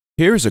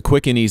Here is a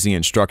quick and easy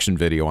instruction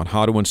video on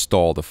how to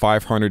install the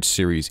 500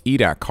 series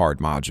EDAC card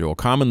module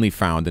commonly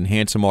found in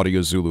Handsome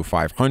Audio Zulu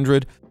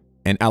 500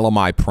 and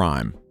LMI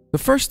Prime. The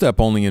first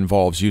step only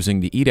involves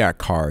using the EDAC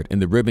card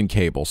and the ribbon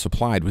cable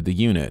supplied with the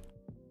unit.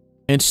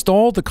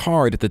 Install the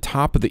card at the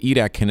top of the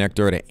EDAC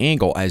connector at an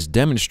angle as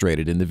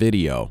demonstrated in the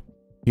video.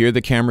 Here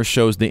the camera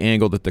shows the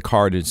angle that the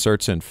card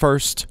inserts in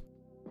first.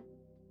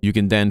 You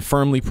can then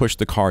firmly push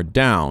the card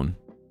down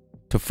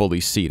to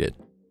fully seat it.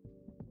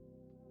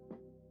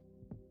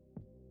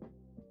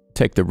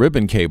 Take the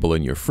ribbon cable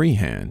in your free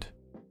hand.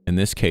 In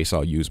this case,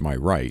 I'll use my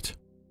right.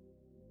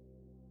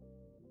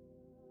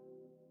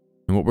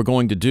 And what we're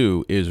going to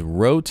do is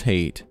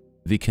rotate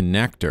the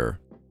connector.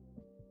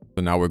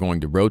 So now we're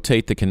going to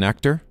rotate the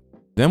connector.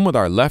 Then with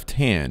our left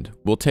hand,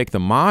 we'll take the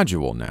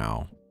module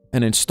now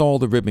and install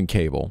the ribbon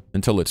cable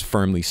until it's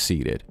firmly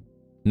seated.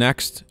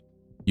 Next,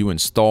 you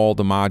install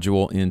the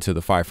module into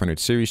the 500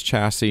 series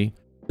chassis.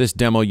 This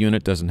demo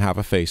unit doesn't have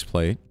a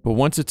faceplate, but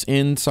once it's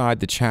inside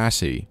the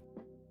chassis,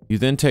 you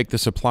then take the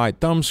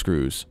supplied thumb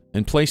screws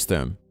and place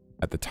them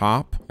at the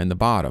top and the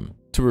bottom.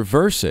 To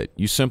reverse it,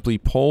 you simply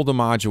pull the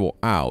module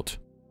out,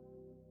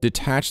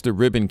 detach the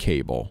ribbon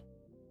cable,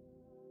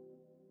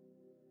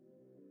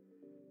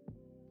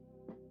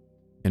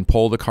 and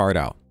pull the card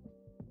out.